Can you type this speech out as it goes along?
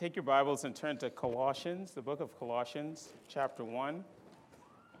Take your Bibles and turn to Colossians, the book of Colossians, chapter 1.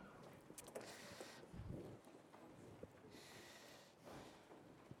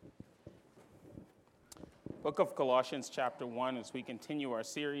 Book of Colossians, chapter 1, as we continue our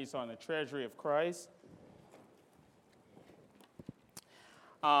series on the treasury of Christ.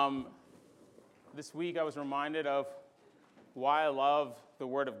 This week I was reminded of why I love the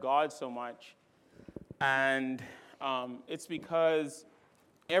Word of God so much. And it's because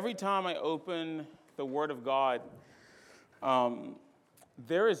every time I open the Word of God,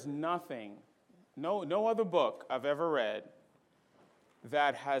 there is nothing, no other book I've ever read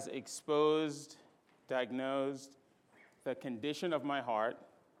that has exposed, diagnosed the condition of my heart,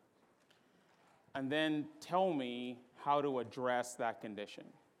 and then tell me how to address that condition.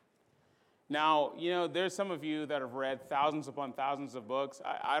 Now, there's some of you that have read thousands upon thousands of books.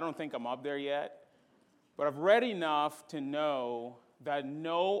 I don't think I'm up there yet, but I've read enough to know that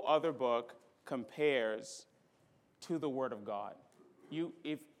no other book compares to the Word of God.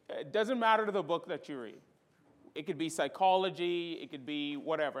 It doesn't matter to the book that you read. It could be psychology, it could be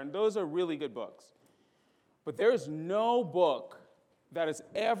whatever, and those are really good books. But there is no book that is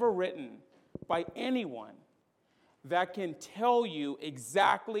ever written by anyone that can tell you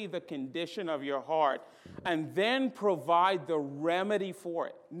exactly the condition of your heart and then provide the remedy for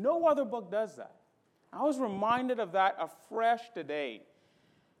it. No other book does that. I was reminded of that afresh today.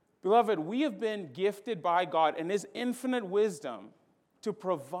 Beloved, we have been gifted by God in His infinite wisdom to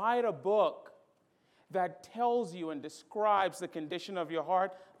provide a book that tells you and describes the condition of your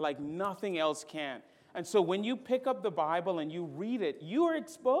heart like nothing else can. And so when you pick up the Bible and you read it, you are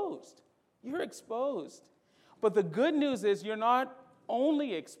exposed. You're exposed. But the good news is you're not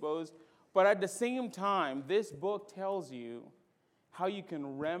only exposed, but at the same time, this book tells you how you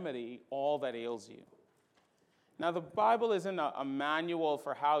can remedy all that ails you. Now, the Bible isn't a manual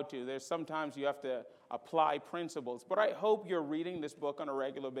for how to. There's sometimes you have to apply principles. But I hope you're reading this book on a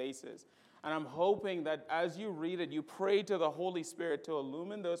regular basis. And I'm hoping that as you read it, you pray to the Holy Spirit to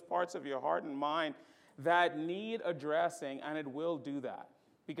illumine those parts of your heart and mind that need addressing, and it will do that.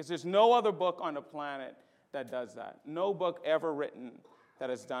 Because there's no other book on the planet that does that. No book ever written that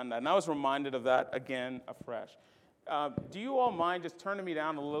has done that. And I was reminded of that again afresh. Do you all mind just turning me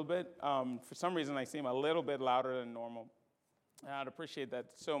down a little bit? For some reason, I seem a little bit louder than normal. I'd appreciate that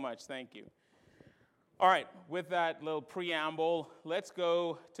so much. Thank you. All right, with that little preamble, let's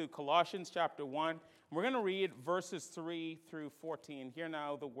go to Colossians chapter 1. We're going to read verses 3 through 14. Hear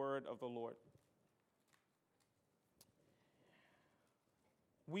now the word of the Lord.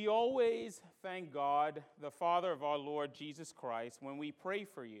 We always thank God, the Father of our Lord Jesus Christ, when we pray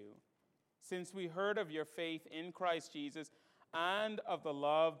for you, since we heard of your faith in Christ Jesus and of the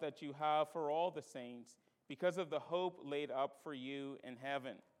love that you have for all the saints, because of the hope laid up for you in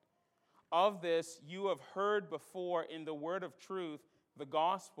heaven. Of this you have heard before in the word of truth, the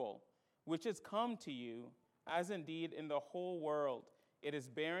gospel, which has come to you, as indeed in the whole world it is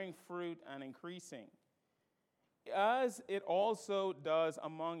bearing fruit and increasing, as it also does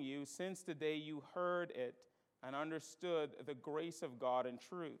among you since the day you heard it and understood the grace of God in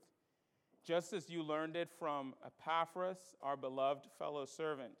truth, just as you learned it from Epaphras, our beloved fellow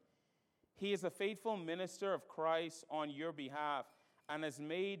servant. He is a faithful minister of Christ on your behalf and has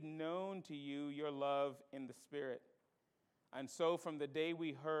made known to you your love in the Spirit. And so from the day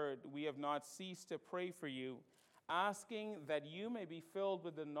we heard, we have not ceased to pray for you, asking that you may be filled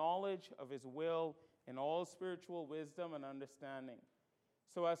with the knowledge of His will in all spiritual wisdom and understanding,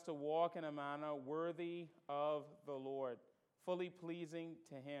 so as to walk in a manner worthy of the Lord, fully pleasing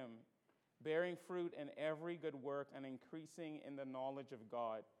to Him, bearing fruit in every good work and increasing in the knowledge of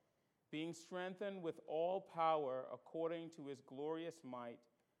God, being strengthened with all power according to His glorious might,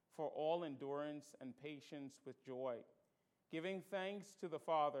 for all endurance and patience with joy, giving thanks to the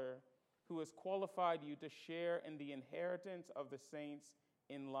Father who has qualified you to share in the inheritance of the saints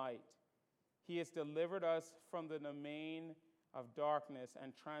in light. He has delivered us from the domain of darkness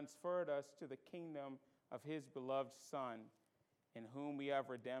and transferred us to the kingdom of His beloved Son, in whom we have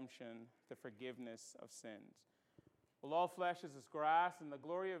redemption, the forgiveness of sins. Well, all flesh is as grass, and the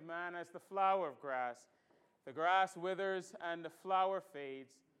glory of man as the flower of grass. The grass withers and the flower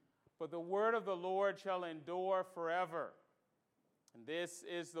fades, but the word of the Lord shall endure forever. And this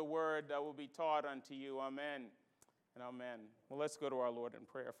is the word that will be taught unto you. Amen and amen. Well, let's go to our Lord in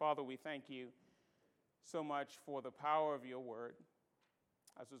prayer. Father, we thank you so much for the power of your word.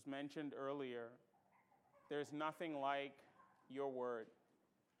 As was mentioned earlier, there's nothing like your word.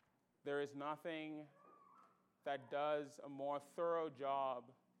 There is nothing that does a more thorough job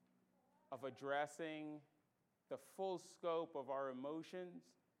of addressing the full scope of our emotions,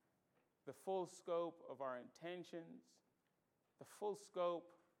 the full scope of our intentions, the full scope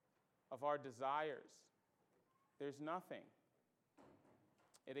of our desires. There's nothing.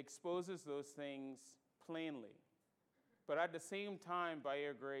 It exposes those things plainly. But at the same time, by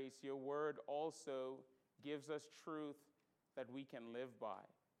your grace, your word also gives us truth that we can live by,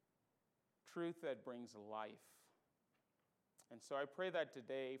 truth that brings life. And so I pray that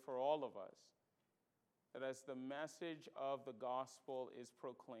today for all of us, that as the message of the gospel is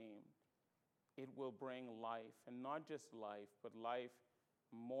proclaimed, it will bring life, and not just life, but life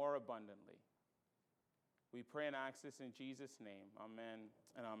more abundantly. We pray and ask this in Jesus' name. Amen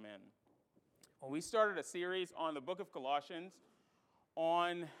and amen. Well, we started a series on the book of Colossians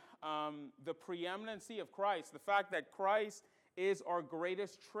on the preeminency of Christ, the fact that Christ is our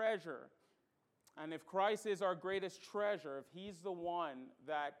greatest treasure. And if Christ is our greatest treasure, if he's the one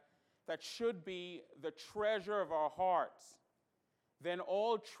that should be the treasure of our hearts, then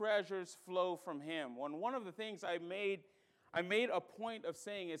all treasures flow from him. One of the things I made a point of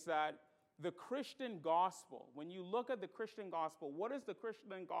saying is that the Christian gospel, when you look at the Christian gospel, what is the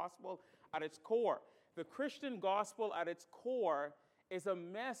Christian gospel at its core? The Christian gospel at its core is a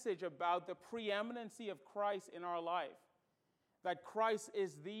message about the preeminency of Christ in our life. That Christ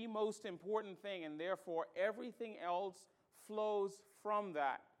is the most important thing, and therefore everything else flows from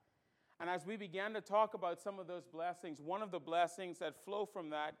that. And as we began to talk about some of those blessings, one of the blessings that flow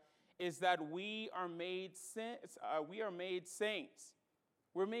from that is that we are made saints.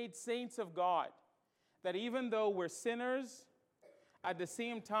 We're made saints of God. That even though we're sinners, at the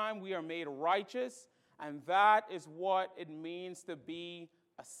same time we are made righteous, and that is what it means to be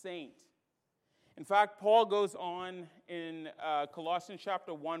a saint. In fact, Paul goes on in Colossians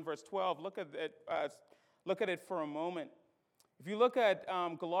chapter 1, verse 12. Look at it for a moment. If you look at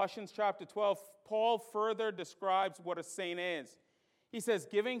Colossians chapter 12, Paul further describes what a saint is. He says,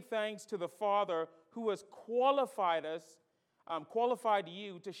 giving thanks to the Father who has qualified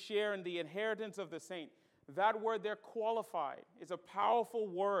you to share in the inheritance of the saint. That word there, qualified, is a powerful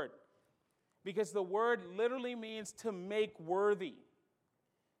word because the word literally means to make worthy.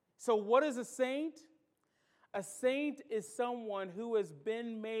 So what is a saint? A saint is someone who has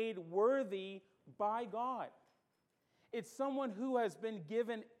been made worthy by God. It's someone who has been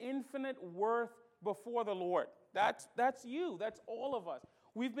given infinite worth before the Lord. That's you. That's all of us.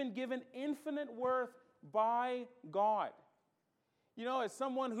 We've been given infinite worth by God. You know, as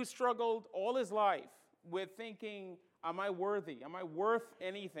someone who struggled all his life with thinking, am I worthy? Am I worth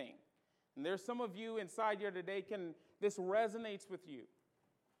anything? And there's some of you inside here today, this resonates with you.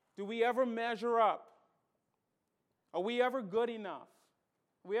 Do we ever measure up? Are we ever good enough?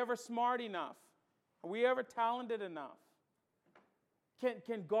 Are we ever smart enough? Are we ever talented enough?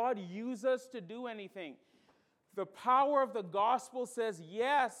 Can God use us to do anything? The power of the gospel says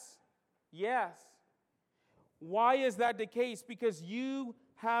yes, yes. Why is that the case? Because you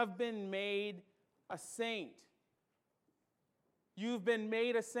have been made a saint. You've been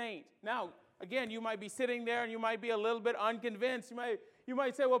made a saint. Now, again, you might be sitting there and you might be a little bit unconvinced. You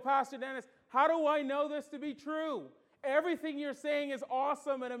might say, well, Pastor Dennis, how do I know this to be true? Everything you're saying is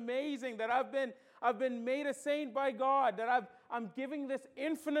awesome and amazing, that I've been made a saint by God, that I'm giving this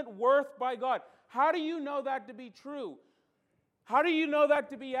infinite worth by God. How do you know that to be true? How do you know that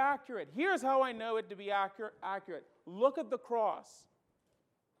to be accurate? Here's how I know it to be accurate. Look at the cross.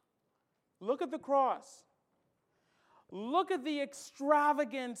 Look at the cross. Look at the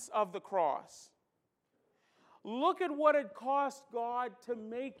extravagance of the cross. Look at what it cost God to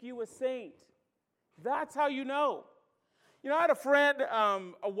make you a saint. That's how you know. You know, I had a friend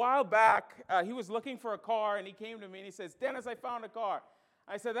a while back. He was looking for a car, and he came to me, and he says, Dennis, I found a car.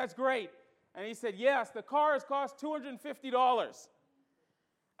 I said, that's great. And he said, yes, the car has cost $250.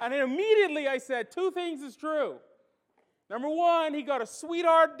 And then immediately I said, two things is true. Number one, he got a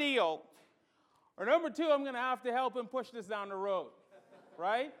sweetheart deal. Or number two, I'm going to have to help him push this down the road.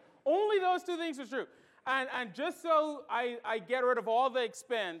 Right? Only those two things are true. And just so I get rid of all the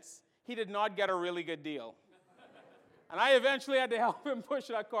expense, he did not get a really good deal. And I eventually had to help him push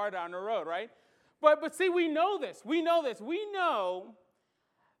that car down the road, right? But see, we know this. We know this. We know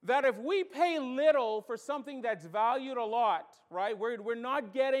that if we pay little for something that's valued a lot, right, we're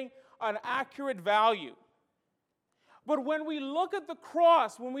not getting an accurate value. But when we look at the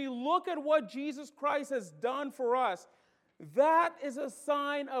cross, when we look at what Jesus Christ has done for us, that is a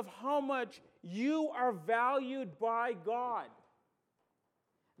sign of how much you are valued by God.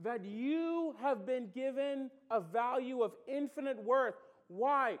 That you have been given a value of infinite worth.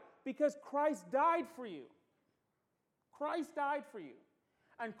 Why? Because Christ died for you. Christ died for you.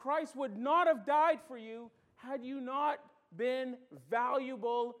 And Christ would not have died for you had you not been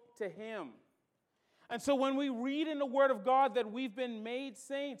valuable to him. And so when we read in the Word of God that we've been made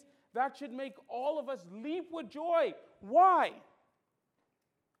saints, that should make all of us leap with joy. Why?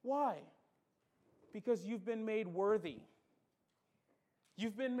 Why? Because you've been made worthy.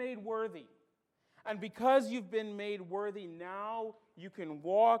 You've been made worthy. And because you've been made worthy, now you can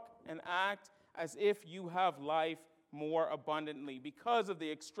walk and act as if you have life more abundantly because of the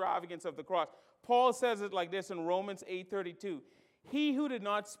extravagance of the cross. Paul says it like this in Romans 8:32. He who did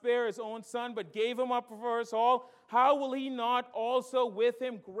not spare his own son, but gave him up for us all, how will he not also with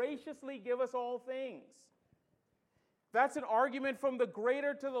him graciously give us all things? That's an argument from the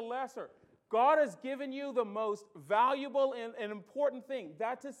greater to the lesser. God has given you the most valuable and important thing.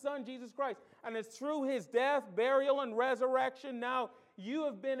 That's his son, Jesus Christ. And it's through his death, burial, and resurrection now you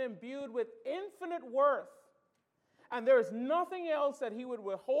have been imbued with infinite worth. And there is nothing else that he would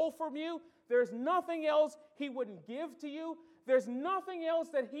withhold from you. There's nothing else he wouldn't give to you. There's nothing else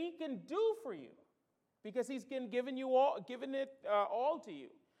that he can do for you because he's given it all to you.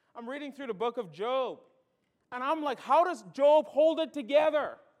 I'm reading through the book of Job, and I'm like, how does Job hold it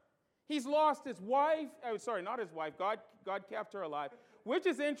together? He's lost his wife. Not his wife. God kept her alive, which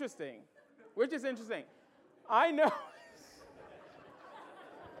is interesting. I know.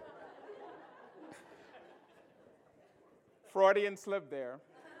 Freudian slip there.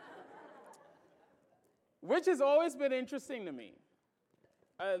 Which has always been interesting to me.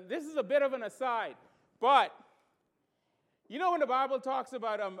 This is a bit of an aside, but you know when the Bible talks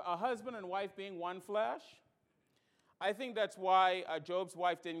about a husband and wife being one flesh? I think that's why Job's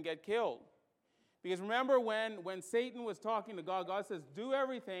wife didn't get killed. Because remember when Satan was talking to God, God says, do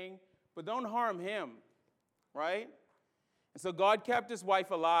everything, but don't harm him, right? And so God kept his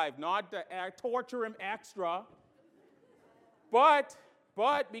wife alive, not to torture him extra, but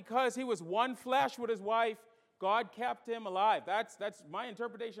because he was one flesh with his wife, God kept him alive. That's my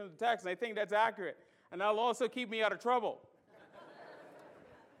interpretation of the text, and I think that's accurate. And that'll also keep me out of trouble.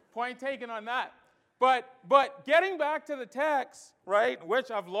 Point taken on that. But getting back to the text, right,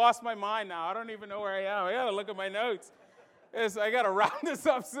 which I've lost my mind now. I don't even know where I am. I got to look at my notes. I got to round this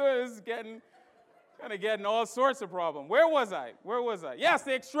up soon. This is getting all sorts of problems. Where was I? Yes,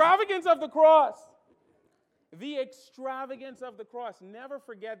 the extravagance of the cross. The extravagance of the cross. Never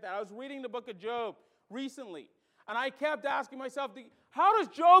forget that. I was reading the book of Job recently, and I kept asking myself, how does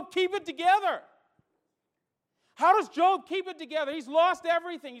Job keep it together? How does Job keep it together? He's lost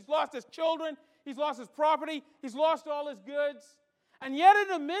everything. He's lost his children. He's lost his property. He's lost all his goods. And yet in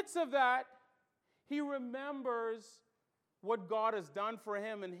the midst of that, he remembers what God has done for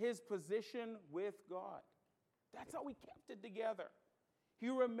him and his position with God. That's how he kept it together. He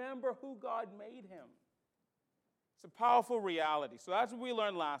remembered who God made him. It's a powerful reality. So that's what we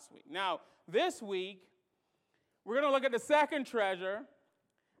learned last week. Now, this week, we're going to look at the second treasure.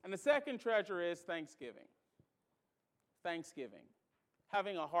 And the second treasure is thanksgiving. Thanksgiving.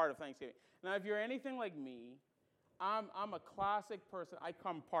 Having a heart of thanksgiving. Now, if you're anything like me, I'm a classic person. I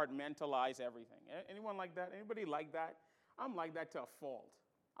compartmentalize everything. Anyone like that? Anybody like that? I'm like that to a fault.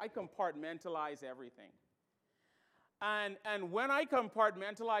 I compartmentalize everything. And when I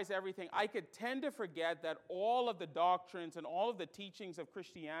compartmentalize everything, I could tend to forget that all of the doctrines and all of the teachings of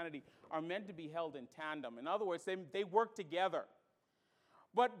Christianity are meant to be held in tandem. In other words, they work together.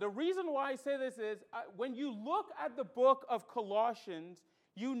 But the reason why I say this is, when you look at the book of Colossians,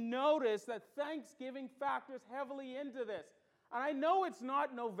 you notice that thanksgiving factors heavily into this. And I know it's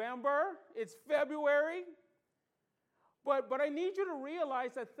not November, it's February. But I need you to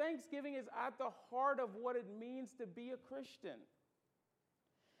realize that Thanksgiving is at the heart of what it means to be a Christian.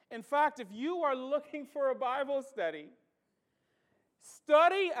 In fact, if you are looking for a Bible study,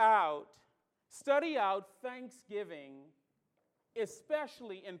 study out Thanksgiving,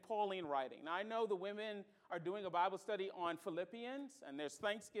 especially in Pauline writing. Now, I know the women are doing a Bible study on Philippians, and there's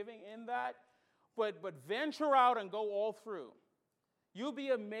Thanksgiving in that, but venture out and go all through. You'll be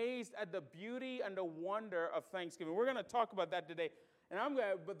amazed at the beauty and the wonder of Thanksgiving. We're going to talk about that today.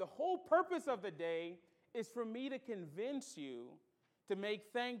 But the whole purpose of the day is for me to convince you to make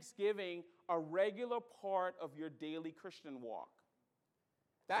Thanksgiving a regular part of your daily Christian walk.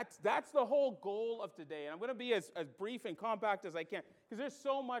 That's the whole goal of today. And I'm going to be as brief and compact as I can, because there's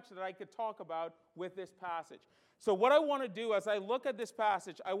so much that I could talk about with this passage. So what I want to do as I look at this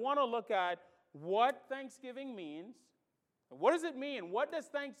passage, I want to look at what Thanksgiving means. What does it mean? What does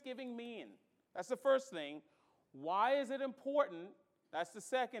Thanksgiving mean? That's the first thing. Why is it important? That's the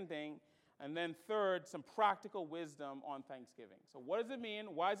second thing. And then third, some practical wisdom on Thanksgiving. So what does it mean?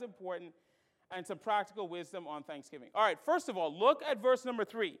 Why is it important? And some practical wisdom on Thanksgiving. All right, first of all, look at verse number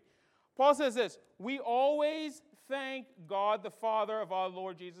 3. Paul says this, we always thank God the Father of our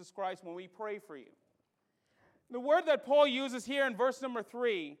Lord Jesus Christ when we pray for you. The word that Paul uses here in verse number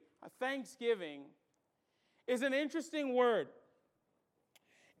 3, thanksgiving, is an interesting word.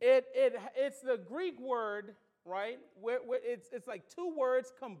 It's the Greek word, right? It's like two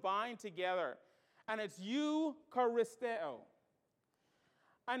words combined together, and it's eucharisteo.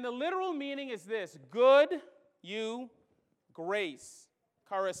 And the literal meaning is this: good, grace,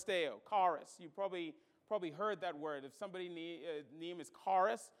 charisteo, charis. You probably heard that word. If somebody's name is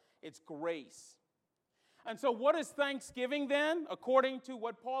charis, it's grace. And so what is thanksgiving then, according to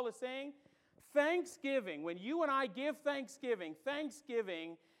what Paul is saying? Thanksgiving, when you and I give thanksgiving,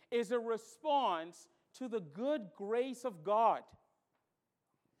 thanksgiving is a response to the good grace of God.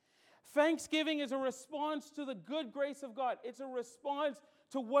 Thanksgiving is a response to the good grace of God. It's a response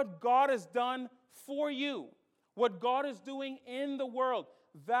to what God has done for you, what God is doing in the world.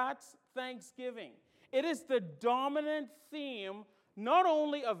 That's thanksgiving. It is the dominant theme not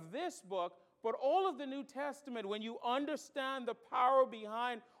only of this book, but all of the New Testament when you understand the power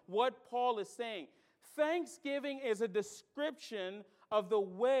behind what Paul is saying. Thanksgiving is a description of the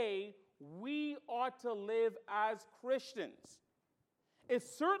way we ought to live as Christians.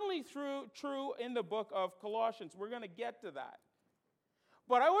 It's certainly true in the book of Colossians. We're going to get to that.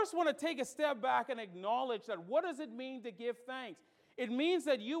 But I just want to take a step back and acknowledge that what does it mean to give thanks? It means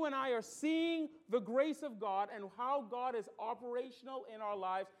that you and I are seeing the grace of God and how God is operational in our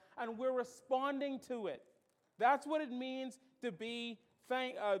lives, and we're responding to it. That's what it means to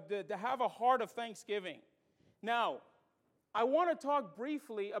to have a heart of thanksgiving. Now, I want to talk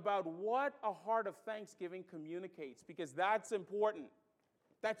briefly about what a heart of thanksgiving communicates, because that's important.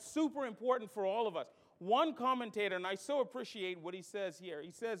 That's super important for all of us. One commentator, and I so appreciate what he says here,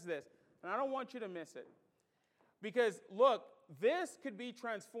 he says this, and I don't want you to miss it. Because, look, this could be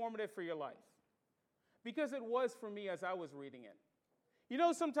transformative for your life. Because it was for me as I was reading it. You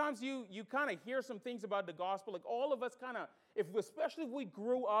know, sometimes you kind of hear some things about the gospel, like all of us kind of, especially if we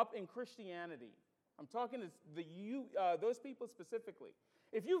grew up in Christianity. I'm talking to those people specifically.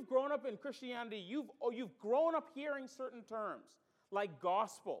 If you've grown up in Christianity, you've grown up hearing certain terms, like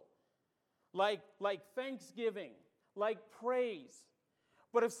gospel, like thanksgiving, like praise.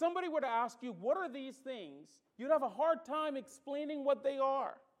 But if somebody were to ask you, what are these things, you'd have a hard time explaining what they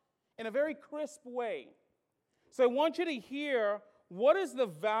are in a very crisp way. So I want you to hear, what is the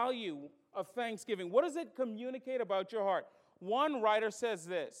value of thanksgiving? What does it communicate about your heart? One writer says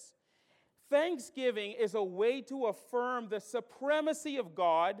this: thanksgiving is a way to affirm the supremacy of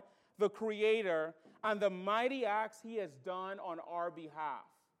God, the Creator, and the mighty acts He has done on our behalf.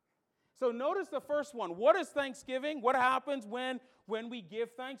 So notice the first one. What is thanksgiving? What happens when we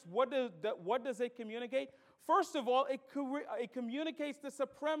give thanks? What does it communicate? First of all, it communicates the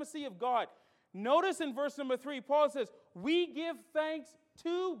supremacy of God. Notice in verse number 3, Paul says, we give thanks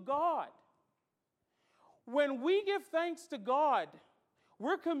to God. When we give thanks to God,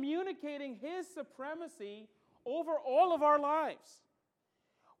 we're communicating His supremacy over all of our lives.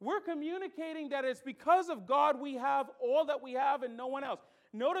 We're communicating that it's because of God we have all that we have and no one else.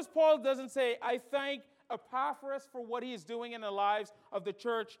 Notice Paul doesn't say, I thank Epaphras for what he is doing in the lives of the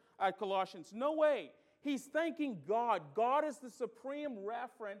church at Colossians. No way. He's thanking God. God is the supreme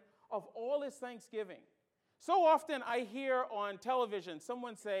referent of all his thanksgiving. So often I hear on television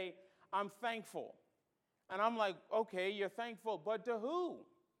someone say, I'm thankful. And I'm like, okay, you're thankful, but to who?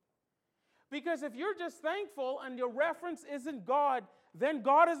 Because if you're just thankful and your reference isn't God, then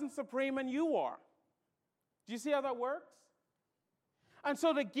God isn't supreme and you are. Do you see how that works? And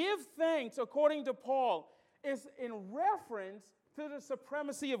so to give thanks, according to Paul, is in reference to the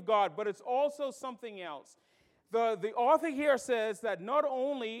supremacy of God, but it's also something else. The author here says that not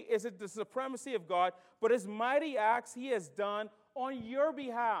only is it the supremacy of God, but his mighty acts he has done on your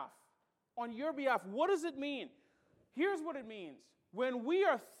behalf. On your behalf. What does it mean? Here's what it means. When we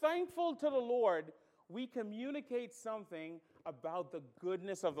are thankful to the Lord, we communicate something about the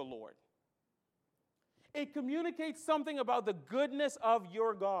goodness of the Lord. It communicates something about the goodness of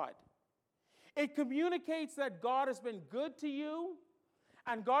your God. It communicates that God has been good to you,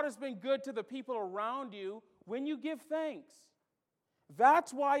 and God has been good to the people around you when you give thanks.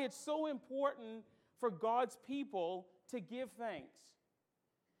 That's why it's so important for God's people to give thanks,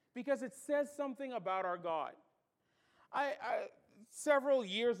 because it says something about our God. Several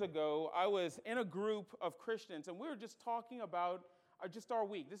years ago, I was in a group of Christians, and we were just talking about just our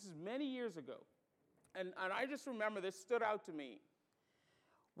week. This is many years ago. And I just remember this stood out to me.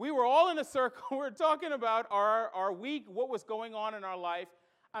 We were all in a circle. We were talking about our week, what was going on in our life.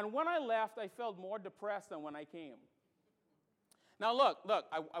 And when I left, I felt more depressed than when I came. Now, look,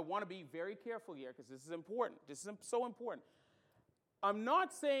 I want to be very careful here because this is important. This is so important. I'm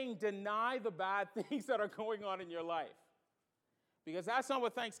not saying deny the bad things that are going on in your life, because that's not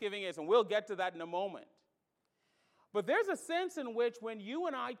what Thanksgiving is, and we'll get to that in a moment. But there's a sense in which when you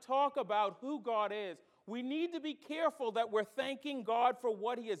and I talk about who God is, we need to be careful that we're thanking God for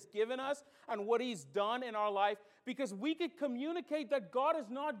what he has given us and what he's done in our life, because we could communicate that God is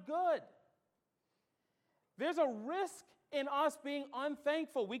not good. There's a risk in us being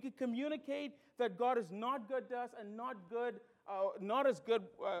unthankful. We could communicate that God is not good to us and not as good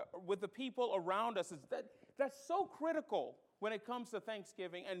with the people around us. That's so critical when it comes to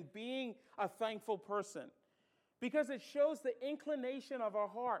Thanksgiving and being a thankful person, because it shows the inclination of our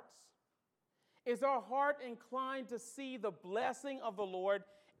hearts. Is our heart inclined to see the blessing of the Lord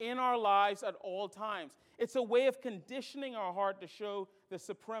in our lives at all times? It's a way of conditioning our heart to show the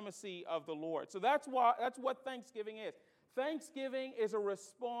supremacy of the Lord. So that's what Thanksgiving is. Thanksgiving is a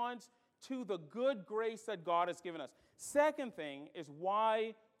response to the good grace that God has given us. Second thing is,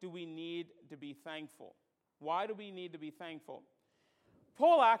 why do we need to be thankful? Why do we need to be thankful?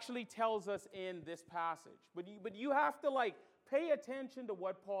 Paul actually tells us in this passage, but you have to pay attention to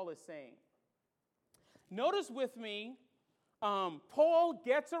what Paul is saying. Notice with me, Paul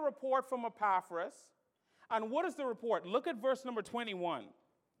gets a report from Epaphras. And what is the report? Look at verse number 21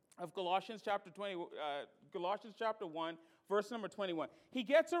 of Colossians chapter 1, verse number 21. He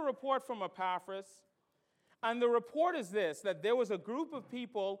gets a report from Epaphras, and the report is this, that there was a group of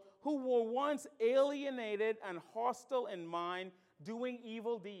people who were once alienated and hostile in mind, doing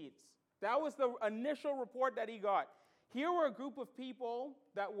evil deeds. That was the initial report that he got. Here were a group of people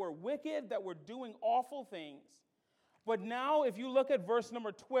that were wicked, that were doing awful things. But now, if you look at verse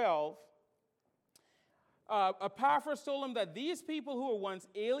number 12, Epaphras told him that these people who were once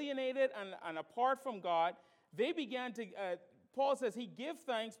alienated and apart from God, they began to, Paul says, he gives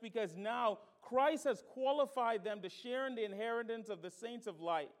thanks because now Christ has qualified them to share in the inheritance of the saints of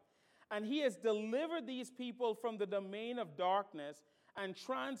light. And he has delivered these people from the domain of darkness and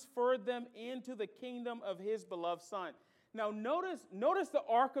transferred them into the kingdom of his beloved Son. Now notice the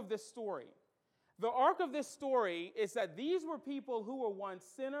arc of this story. The arc of this story is that these were people who were once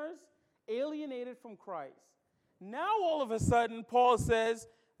sinners, alienated from Christ. Now all of a sudden, Paul says,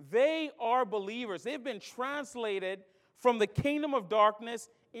 they are believers. They've been translated from the kingdom of darkness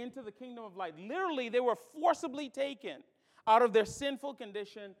into the kingdom of light. Literally, they were forcibly taken out of their sinful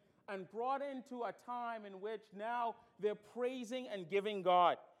condition and brought into a time in which now they're praising and giving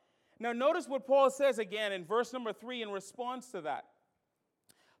God. Now notice what Paul says again in verse number 3 in response to that.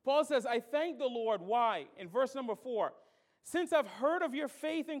 Paul says, I thank the Lord. Why? In verse number 4, since I've heard of your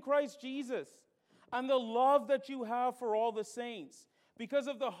faith in Christ Jesus and the love that you have for all the saints, because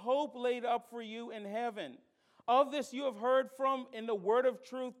of the hope laid up for you in heaven. Of this you have heard from in the word of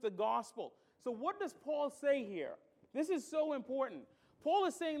truth, the gospel. So what does Paul say here? This is so important. Paul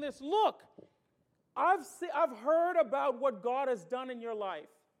is saying this, look, I've heard about what God has done in your life,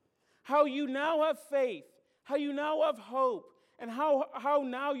 how you now have faith, how you now have hope, and how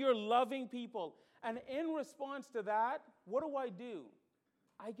now you're loving people. And in response to that, what do?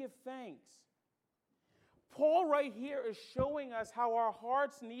 I give thanks. Paul right here is showing us how our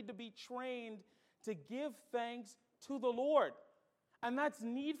hearts need to be trained to give thanks to the Lord. And that's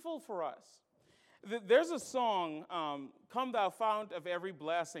needful for us. There's a song, Come Thou Fount of Every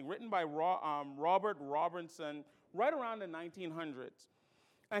Blessing, written by Robert Robertson right around the 1900s.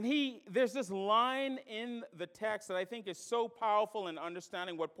 And there's this line in the text that I think is so powerful in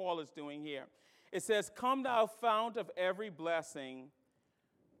understanding what Paul is doing here. It says, Come Thou Fount of Every Blessing,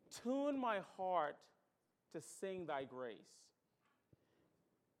 tune my heart to sing thy grace.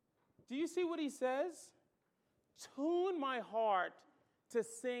 Do you see what he says? Tune my heart to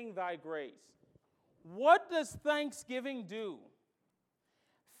sing thy grace. What does thanksgiving do?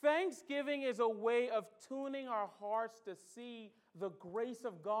 Thanksgiving is a way of tuning our hearts to see the grace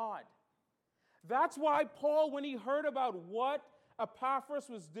of God. That's why Paul, when he heard about what Epaphras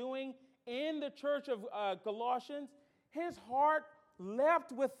was doing in the church of Colossians, his heart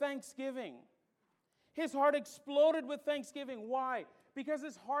leapt with thanksgiving. His heart exploded with thanksgiving. Why? Because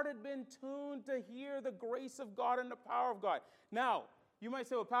his heart had been tuned to hear the grace of God and the power of God. Now, you might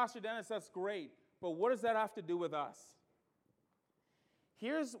say, well, Pastor Dennis, that's great, but what does that have to do with us?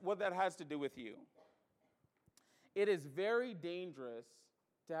 Here's what that has to do with you. It is very dangerous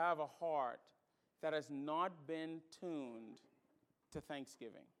to have a heart that has not been tuned to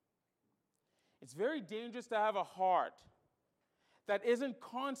thanksgiving. It's very dangerous to have a heart that isn't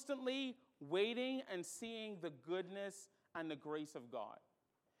constantly waiting and seeing the goodness and the grace of God.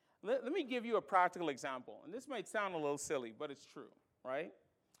 Let me give you a practical example. And this might sound a little silly, but it's true, right?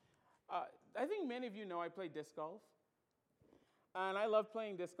 I think many of you know I play disc golf. And I love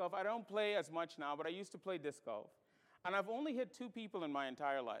playing disc golf. I don't play as much now, but I used to play disc golf. And I've only hit 2 people in my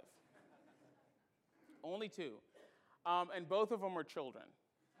entire life. Only 2. And both of them were children.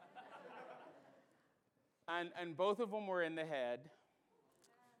 And both of them were in the head.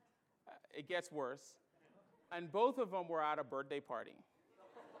 It gets worse. And both of them were at a birthday party.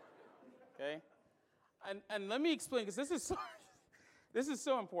 Okay? And let me explain, because this is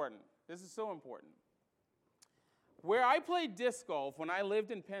so important. This is so important. Where I played disc golf, when I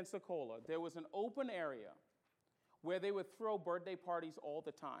lived in Pensacola, there was an open area where they would throw birthday parties all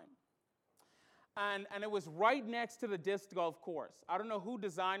the time. And it was right next to the disc golf course. I don't know who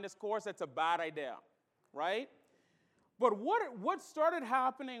designed this course. It's a bad idea, right? But what started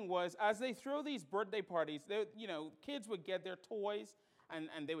happening was, as they throw these birthday parties, kids would get their toys,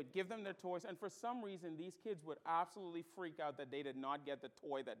 and they would give them their toys. And for some reason, these kids would absolutely freak out that they did not get the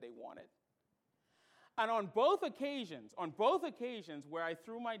toy that they wanted. And on both occasions where I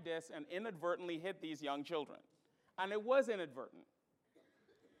threw my disc and inadvertently hit these young children, and it was inadvertent,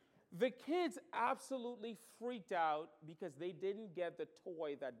 the kids absolutely freaked out because they didn't get the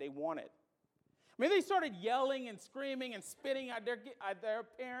toy that they wanted. I mean, they started yelling and screaming and spitting at their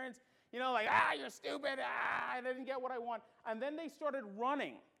parents, like, you're stupid, I didn't get what I want. And then they started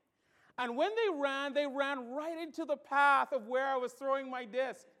running. And when they ran right into the path of where I was throwing my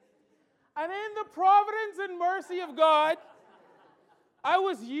disc. And in the providence and mercy of God, I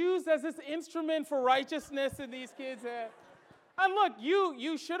was used as this instrument for righteousness in these kids' heads. And look,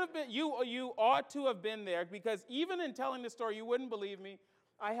 you should have been, you ought to have been there, because even in telling the story, you wouldn't believe me.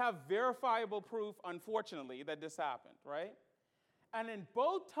 I have verifiable proof, unfortunately, that this happened, right? And in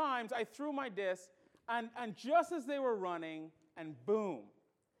both times, I threw my disc, and just as they were running, and boom.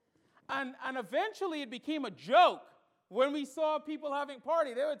 And eventually, it became a joke. When we saw people having a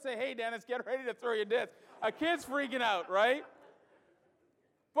party, they would say, hey, Dennis, get ready to throw your disc. A kid's freaking out, right?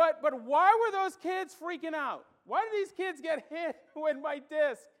 But why were those kids freaking out? Why did these kids get hit with my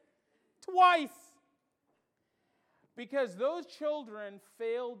disc? Twice. Because those children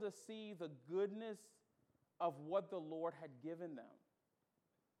failed to see the goodness of what the Lord had given them.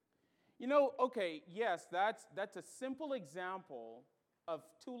 Okay, yes, that's a simple example of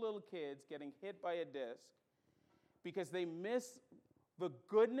 2 little kids getting hit by a disc, because they miss the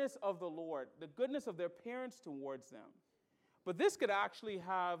goodness of the Lord, the goodness of their parents towards them. But this could actually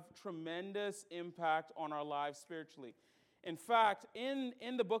have tremendous impact on our lives spiritually. In fact, in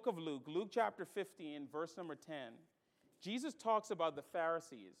the book of Luke chapter 15, verse number 10, Jesus talks about the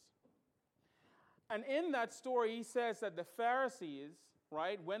Pharisees. And in that story, he says that the Pharisees,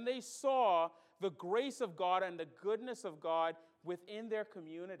 right, when they saw the grace of God and the goodness of God within their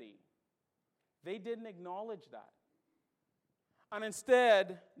community, they didn't acknowledge that. And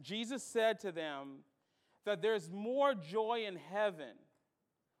instead, Jesus said to them that there's more joy in heaven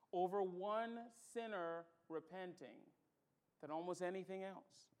over one sinner repenting than almost anything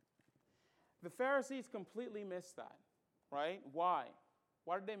else. The Pharisees completely missed that, right? Why?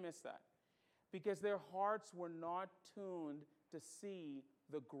 Why did they miss that? Because their hearts were not tuned to see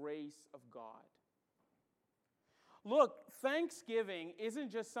the grace of God. Look, Thanksgiving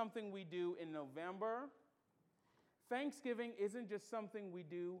isn't just something we do in November. Thanksgiving isn't just something we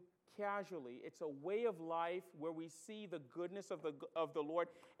do casually. It's a way of life where we see the goodness of the Lord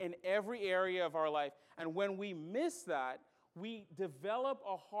in every area of our life. And when we miss that, we develop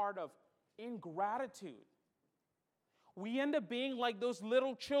a heart of ingratitude. We end up being like those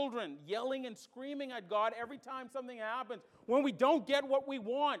little children, yelling and screaming at God every time something happens when we don't get what we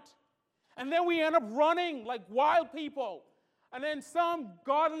want. And then we end up running like wild people. And then some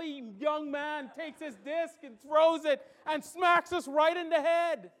godly young man takes his disc and throws it and smacks us right in the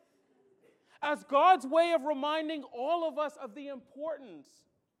head. As God's way of reminding all of us of the importance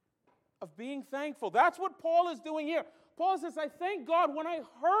of being thankful. That's what Paul is doing here. Paul says, I thank God when I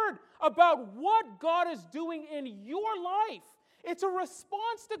heard about what God is doing in your life. It's a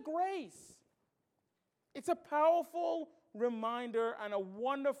response to grace. It's a powerful reminder and a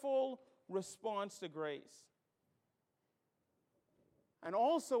wonderful response to grace. And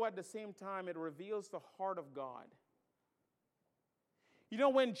also at the same time, it reveals the heart of God.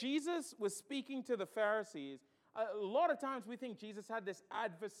 When Jesus was speaking to the Pharisees, a lot of times we think Jesus had this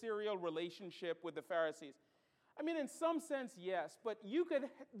adversarial relationship with the Pharisees. I mean, in some sense, yes, but you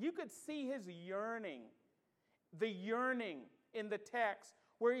could see his yearning, the yearning in the text,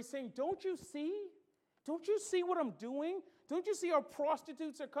 where he's saying, don't you see? Don't you see what I'm doing Don't you see how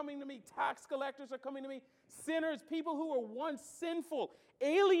prostitutes are coming to me, tax collectors are coming to me, sinners, people who were once sinful,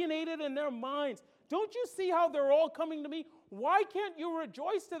 alienated in their minds? Don't you see how they're all coming to me? Why can't you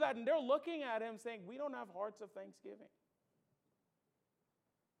rejoice to that? And they're looking at him saying, we don't have hearts of thanksgiving.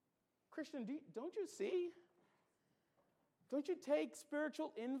 Christian, don't you see? Don't you take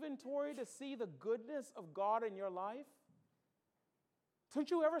spiritual inventory to see the goodness of God in your life? Don't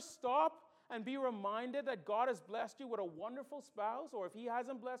you ever stop and be reminded that God has blessed you with a wonderful spouse, or if he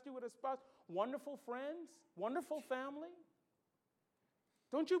hasn't blessed you with a spouse, wonderful friends, wonderful family?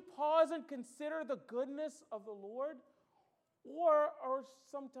 Don't you pause and consider the goodness of the Lord? Or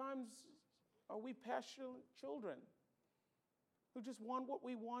sometimes are we passionate children who just want what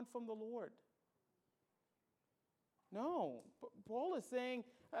we want from the Lord? No. Paul is saying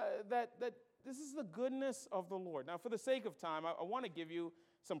that this is the goodness of the Lord. Now, for the sake of time, I want to give you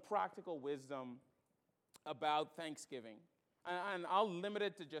some practical wisdom about Thanksgiving. And I'll limit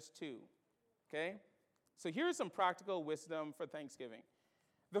it to just two. Okay? So here's some practical wisdom for Thanksgiving.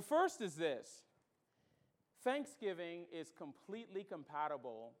 The first is this. Thanksgiving is completely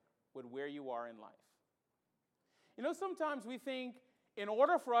compatible with where you are in life. You know, sometimes we think in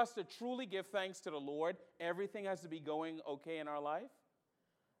order for us to truly give thanks to the Lord, everything has to be going okay in our life.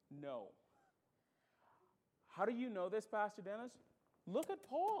 No. How do you know this, Pastor Dennis? Look at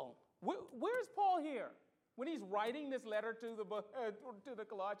Paul. Where's Paul here when he's writing this letter to the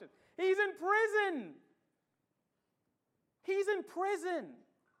Colossians? He's in prison. He's in prison.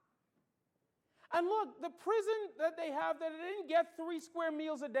 And look, the prison that they have, that they didn't get 3 square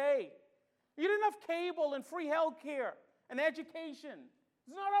meals a day. You didn't have cable and free health care and education. It's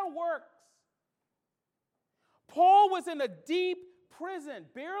not how it works. Paul was in a deep prison,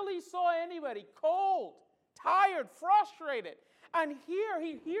 barely saw anybody, cold, tired, frustrated. And here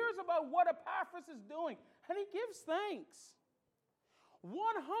he hears about what Epaphras is doing, and he gives thanks. 100%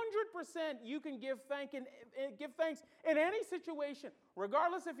 you can give thanks in any situation,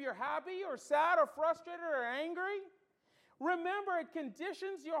 regardless if you're happy or sad or frustrated or angry. Remember, it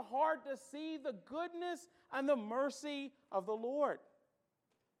conditions your heart to see the goodness and the mercy of the Lord.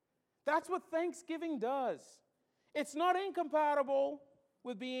 That's what Thanksgiving does. It's not incompatible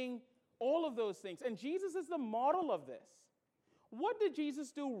with being all of those things. And Jesus is the model of this. What did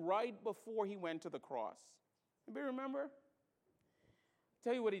Jesus do right before he went to the cross? Anybody remember?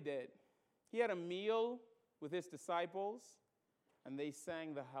 Tell you what he did. He had a meal with his disciples, and they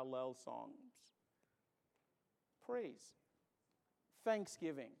sang the Hallel songs. Praise.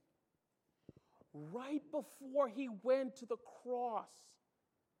 Thanksgiving. Right before he went to the cross.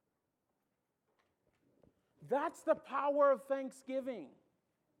 That's the power of Thanksgiving.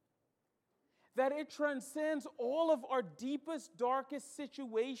 That it transcends all of our deepest, darkest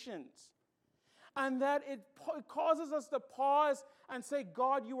situations. And that it causes us to pause and say,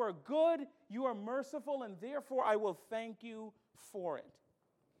 God, you are good, you are merciful, and therefore I will thank you for it.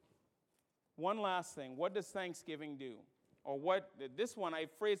 One last thing. What does Thanksgiving do? This one, I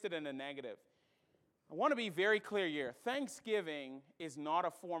phrased it in a negative. I want to be very clear here. Thanksgiving is not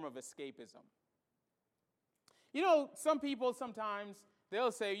a form of escapism. You know, some people sometimes,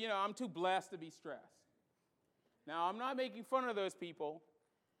 they'll say, I'm too blessed to be stressed. Now, I'm not making fun of those people.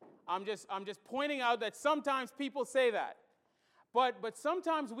 I'm just pointing out that sometimes people say that. But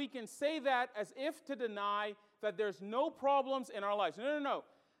sometimes we can say that as if to deny that there's no problems in our lives. No.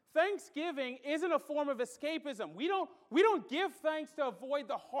 Thanksgiving isn't a form of escapism. We don't give thanks to avoid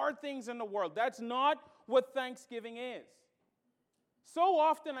the hard things in the world. That's not what Thanksgiving is. So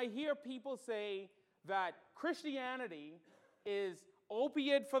often I hear people say that Christianity is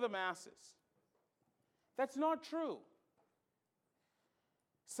opiate for the masses. That's not true.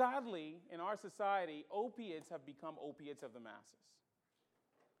 Sadly, in our society, opiates have become opiates of the masses.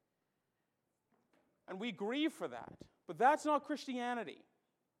 And we grieve for that. But that's not Christianity.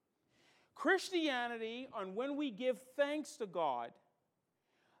 Christianity, and when we give thanks to God,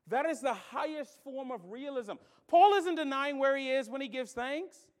 that is the highest form of realism. Paul isn't denying where he is when he gives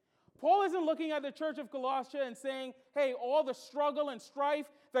thanks. Paul isn't looking at the church of Colossae and saying, hey, all the struggle and strife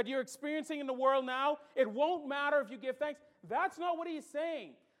that you're experiencing in the world now, it won't matter if you give thanks. That's not what he's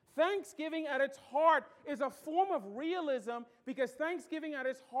saying. Thanksgiving at its heart is a form of realism because thanksgiving at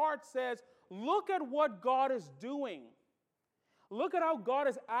its heart says, look at what God is doing. Look at how God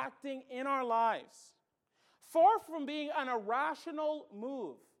is acting in our lives. Far from being an irrational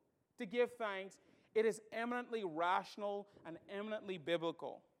move to give thanks, it is eminently rational and eminently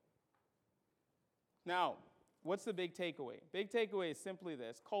biblical. Now, what's the big takeaway? Big takeaway is simply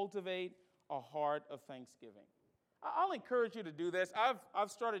this: cultivate a heart of thanksgiving. I'll encourage you to do this.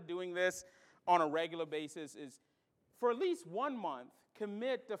 I've started doing this on a regular basis. Is for at least 1 month,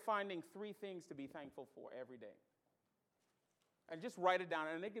 commit to finding 3 things to be thankful for every day. And just write it down.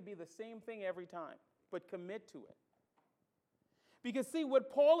 And it could be the same thing every time, but commit to it. Because see,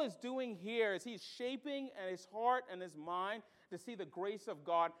 what Paul is doing here is he's shaping his heart and his mind to see the grace of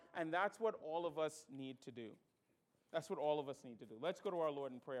God, and that's what all of us need to do. That's what all of us need to do. Let's go to our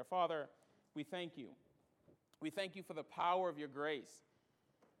Lord in prayer. Father, we thank you. We thank you for the power of your grace.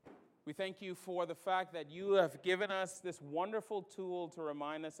 We thank you for the fact that you have given us this wonderful tool to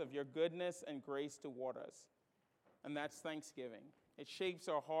remind us of your goodness and grace toward us, and that's thanksgiving. It shapes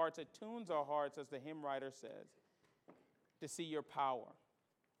our hearts, it tunes our hearts, as the hymn writer says, to see your power.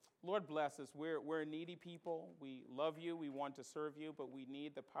 Lord, bless us. We're needy people. We love you. We want to serve you, but we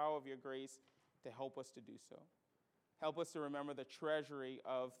need the power of your grace to help us to do so. Help us to remember the treasury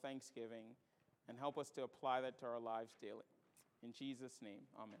of thanksgiving, and help us to apply that to our lives daily. In Jesus' name,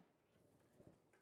 amen.